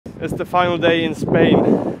it's the final day in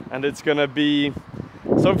Spain, and it's gonna be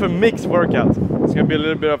sort of a mixed workout. It's gonna be a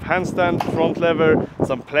little bit of handstand, front lever,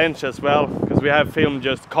 some planche as well, because we have filmed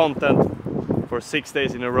just content for 6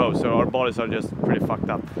 days in a row, so our bodies are just pretty fucked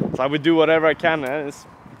up. So I will do whatever I can, and it's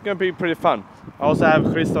gonna be pretty fun. I also have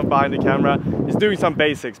Christoph behind the camera. He's doing some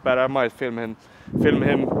basics, but I might film him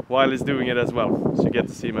while he's doing it as well, so you get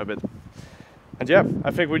to see him a bit. And yeah, I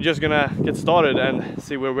think we're just gonna get started and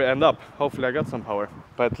see where we end up. Hopefully I got some power.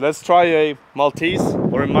 But let's try a Maltese,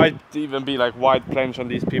 or it might even be like wide planche on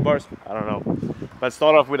these P-bars. I don't know. But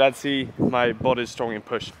start off with that, see my body's strong in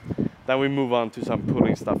push. Then we move on to some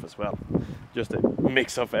pulling stuff as well. Just a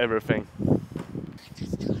mix of everything.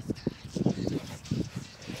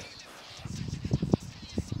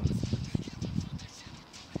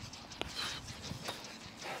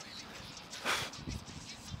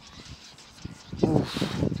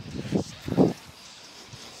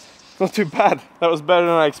 Not too bad. That was better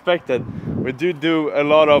than I expected. We do a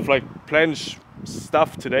lot of like planche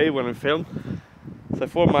stuff today when we film. So I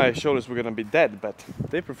thought my shoulders were gonna be dead, but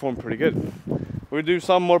they performed pretty good. We'll do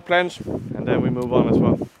some more planche and then we move on as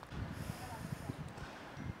well.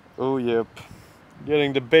 Oh yep,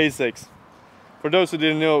 getting the basics. For those who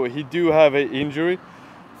didn't know, he do have an injury.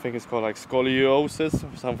 I think it's called like scoliosis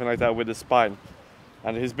or something like that with the spine.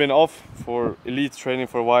 And he's been off for elite training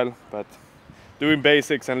for a while, but doing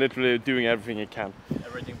basics and literally doing everything he can.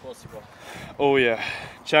 Everything possible. Oh yeah,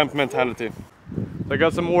 champ mentality. So I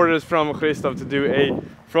got some orders from Christoph to do a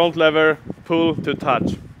front lever pull to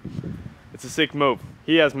touch. It's a sick move.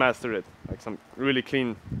 He has mastered it, like some really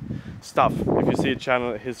clean stuff. If you see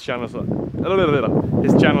his channels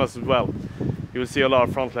as well, you will see a lot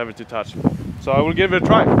of front lever to touch. So I will give it a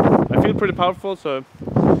try. I feel pretty powerful, so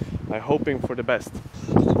I'm hoping for the best.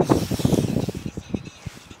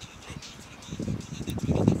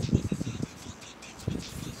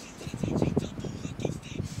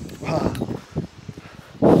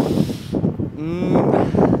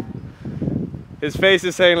 His face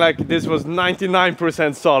is saying like this was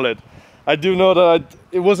 99% solid. I do know that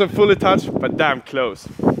it wasn't fully touched, but damn close.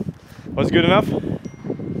 Was it good enough?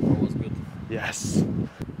 That was good. Yes.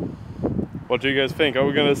 What do you guys think? Are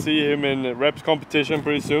we gonna see him in reps competition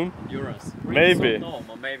pretty soon? Endurance. Maybe. No,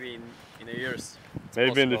 but maybe in the years. Maybe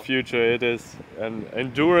possible. In the future it is an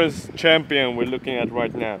endurance champion we're looking at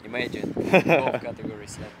right now. Imagine both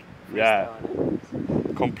categories like. Yeah.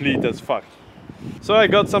 Complete as fuck. So I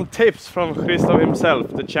got some tips from Christoph himself,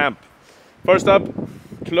 the champ. First up,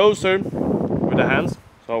 closer with the hands.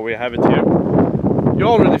 So we have it here. You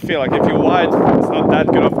already feel like if you're wide, it's not that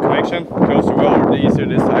good of a connection. The closer we are, the easier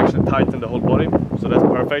it is to actually tighten the whole body. So that's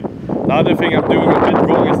perfect. The other thing I'm doing a bit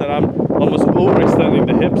wrong is that I'm almost overextending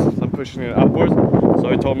the hips. So I'm pushing it upwards. So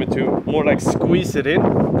he told me to more like squeeze it in.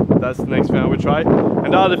 That's the next thing I will try.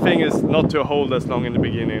 And the other thing is not to hold as long in the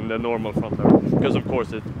beginning, the normal front lever. Because of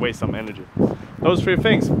course it wastes some energy. Those three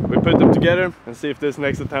things, we put them together and see if this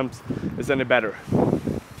next attempt is any better.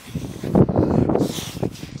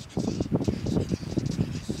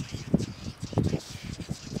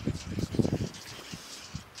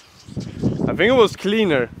 I think it was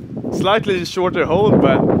cleaner, slightly shorter hold,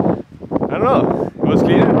 but I don't know, it was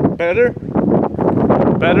cleaner, better,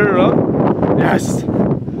 yes!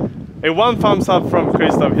 A one thumbs up from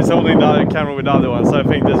Christoph. He's holding the other camera with the other one, so I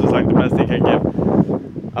think this is like the best he can give.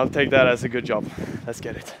 I'll take that as a good job. Let's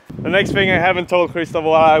get it. The next thing I haven't told Christoph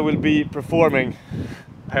what I will be performing.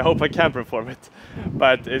 I hope I can perform it,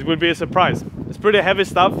 but it will be a surprise. It's pretty heavy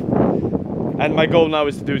stuff, and my goal now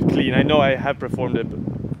is to do it clean. I know I have performed it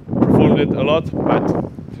a lot, but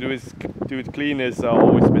to do it clean is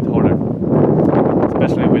always a bit harder,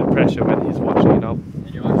 especially with pressure when he's watching, you know.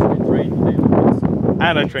 And you actually trained today.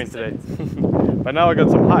 And I trained today. But now I got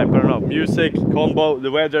some hype. I don't know, music, combo, the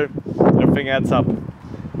weather, everything adds up.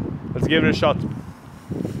 Let's give it a shot.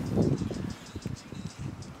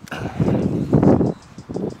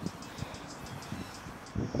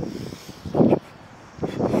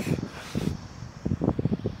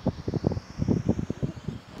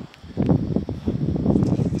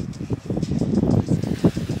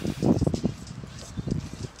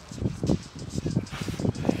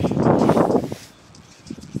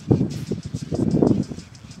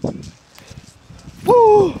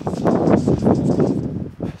 Woo!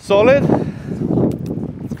 Solid.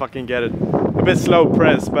 Let's fucking get it. A bit slow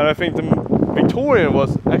press, but I think the Victorian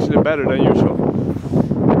was actually better than usual.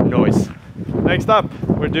 Nice. Next up,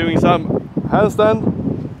 we're doing some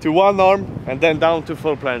handstand to one arm and then down to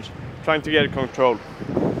full planche, trying to get it controlled.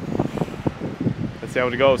 Let's see how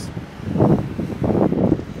it goes.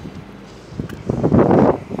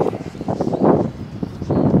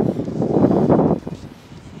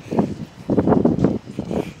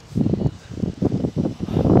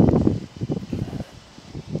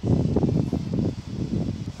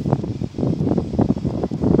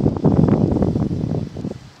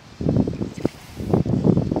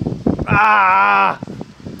 Ah!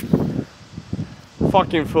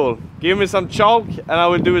 Fucking full. Give me some chalk and I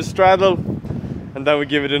will do a straddle and then we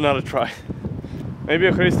give it another try.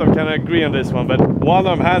 Maybe Christoph can agree on this one, but one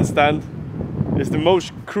arm handstand is the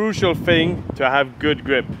most crucial thing to have good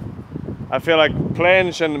grip. I feel like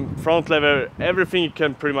planche and front lever, everything you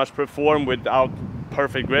can pretty much perform without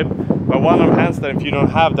perfect grip. But one arm handstand, if you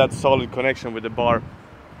don't have that solid connection with the bar,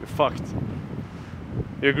 you're fucked.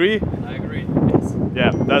 You agree? I agree, yes.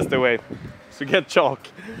 Yeah, that's the way. So get chalk.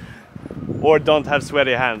 Or don't have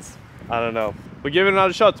sweaty hands. I don't know. We'll give it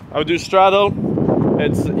another shot. I'll do straddle.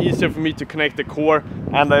 It's easier for me to connect the core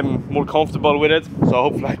and I'm more comfortable with it. So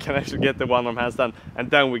hopefully I can actually get the one arm handstand and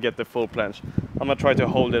then we get the full planche. I'm gonna try to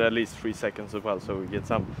hold it at least 3 seconds as well so we get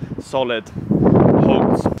some solid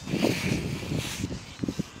holds.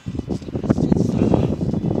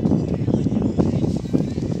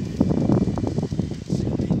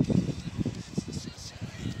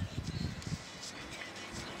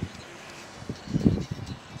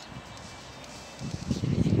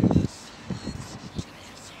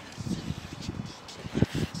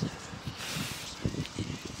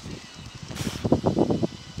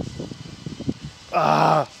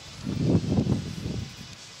 Ah.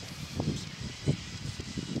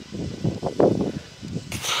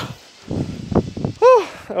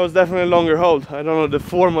 That was definitely a longer hold. I don't know the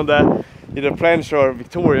form of that, either planche or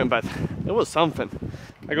Victorian, but it was something.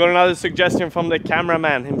 I got another suggestion from the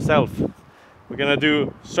cameraman himself. We're gonna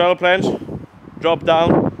do straddle planche, drop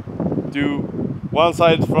down, do one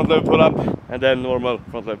side front lever pull up, and then normal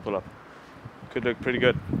front lever pull up. Could look pretty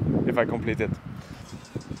good if I complete it.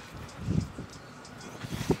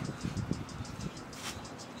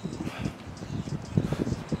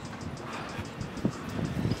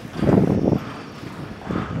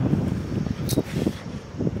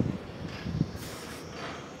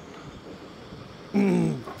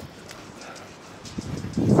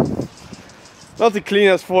 Not the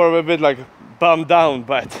cleanest form, a bit like bummed down,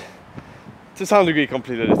 but to some degree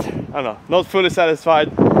completed it. I don't know, not fully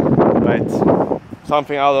satisfied, but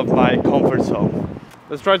something out of my comfort zone.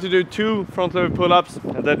 Let's try to do 2 front lever pull-ups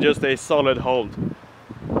and then just a solid hold.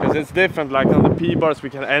 Because it's different, like on the P-bars we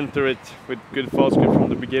can enter it with good false grip from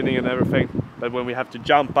the beginning and everything, but when we have to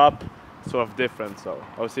jump up, it's sort of different. So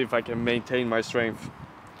I'll see if I can maintain my strength.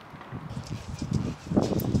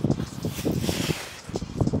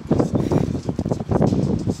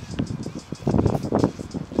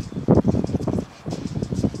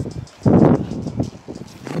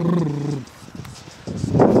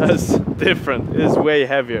 That's different, it's way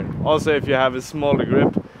heavier. Also if you have a smaller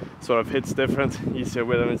grip, sort of hits different, easier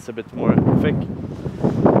with them, it's a bit more thick.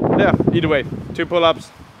 But yeah, either way, 2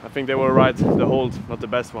 pull-ups, I think they were right. The hold, not the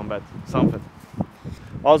best one, but something.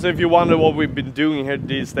 Also if you wonder what we've been doing here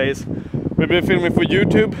these days, we've been filming for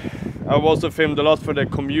YouTube. I've also filmed a lot for the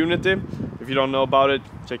community. If you don't know about it,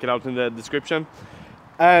 check it out in the description.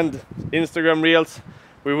 And Instagram Reels.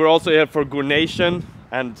 We were also here for Gornation,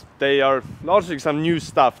 and they are largely some new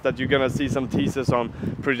stuff that you're gonna see some teasers on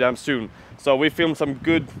pretty damn soon. So we filmed some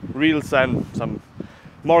good reels and some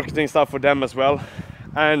marketing stuff for them as well.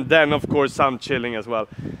 And then of course some chilling as well.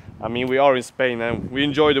 I mean, we are in Spain and we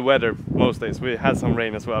enjoy the weather most days. We had some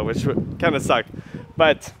rain as well, which kind of sucked.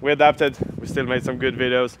 But we adapted, we still made some good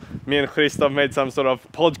videos. Me and Christoph made some sort of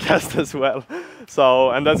podcast as well.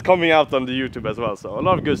 So, and that's coming out on the YouTube as well. So a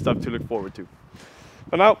lot of good stuff to look forward to.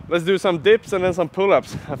 But now, let's do some dips and then some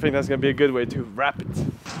pull-ups. I think that's gonna be a good way to wrap it.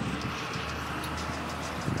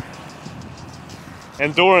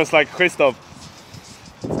 Endurance like Christoph.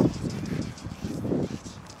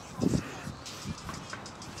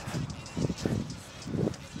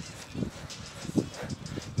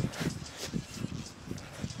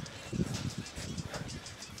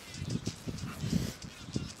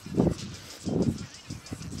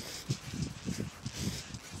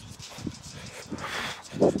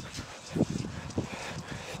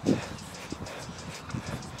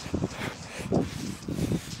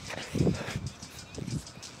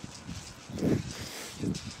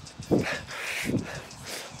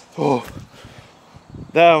 Oh,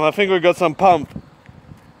 damn, I think we got some pump.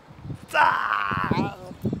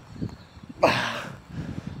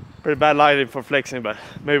 Pretty bad lighting for flexing, but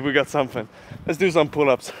maybe we got something. Let's do some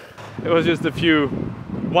pull-ups. It was just a few,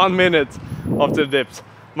 1 minute after the dips.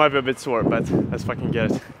 Might be a bit sore, but let's fucking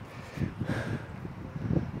get it.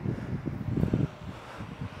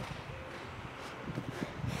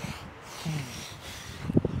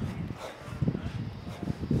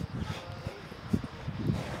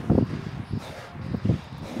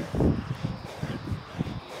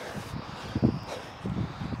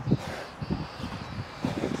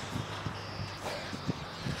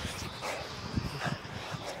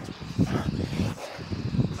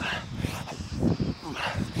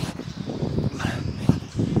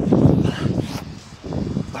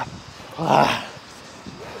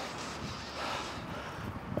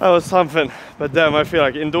 That was something, but damn, I feel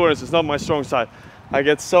like endurance is not my strong side. I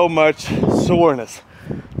get so much soreness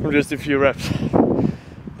from just a few reps.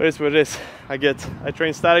 But it's what it is. I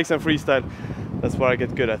train statics and freestyle. That's what I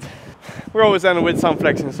get good at. We're always ending with some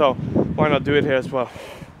flexing, so why not do it here as well?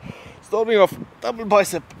 Starting off, double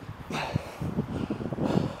bicep.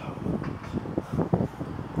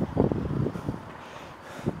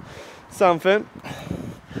 Something.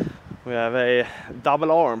 We have a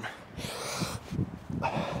double arm.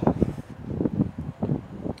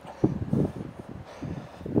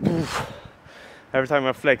 Every time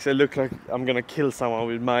I flex, I look like I'm gonna kill someone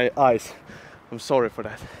with my eyes. I'm sorry for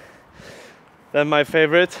that. Then my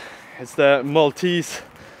favorite is the Maltese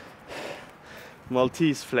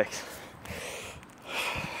flex.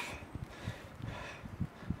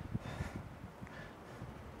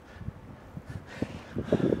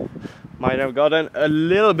 Might have gotten a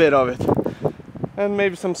little bit of it, and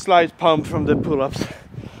maybe some slight pump from the pull-ups.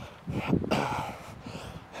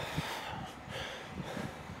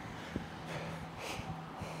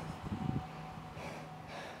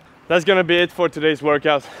 That's gonna be it for today's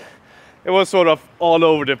workout. It was sort of all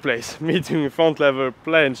over the place. Me doing front lever,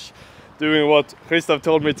 planche, doing what Christoph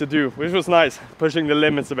told me to do, which was nice, pushing the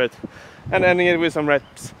limits a bit, and ending it with some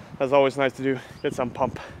reps. That's always nice to do, get some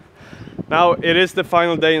pump. Now it is the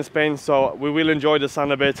final day in Spain, so we will enjoy the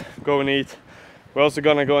sun a bit, go and eat. We're also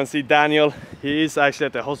gonna go and see Daniel. He is actually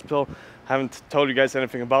at the hospital. I haven't told you guys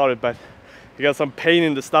anything about it, but he got some pain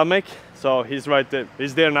in the stomach, so he's right there.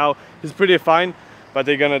 He's there now. He's pretty fine, but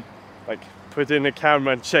they're gonna like put in a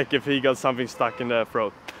camera and check if he got something stuck in the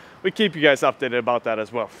throat. We keep you guys updated about that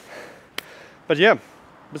as well. But yeah,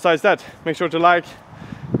 besides that, make sure to like,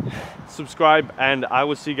 subscribe, and I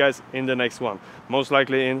will see you guys in the next one, most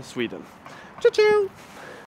likely in Sweden. Ciao, ciao!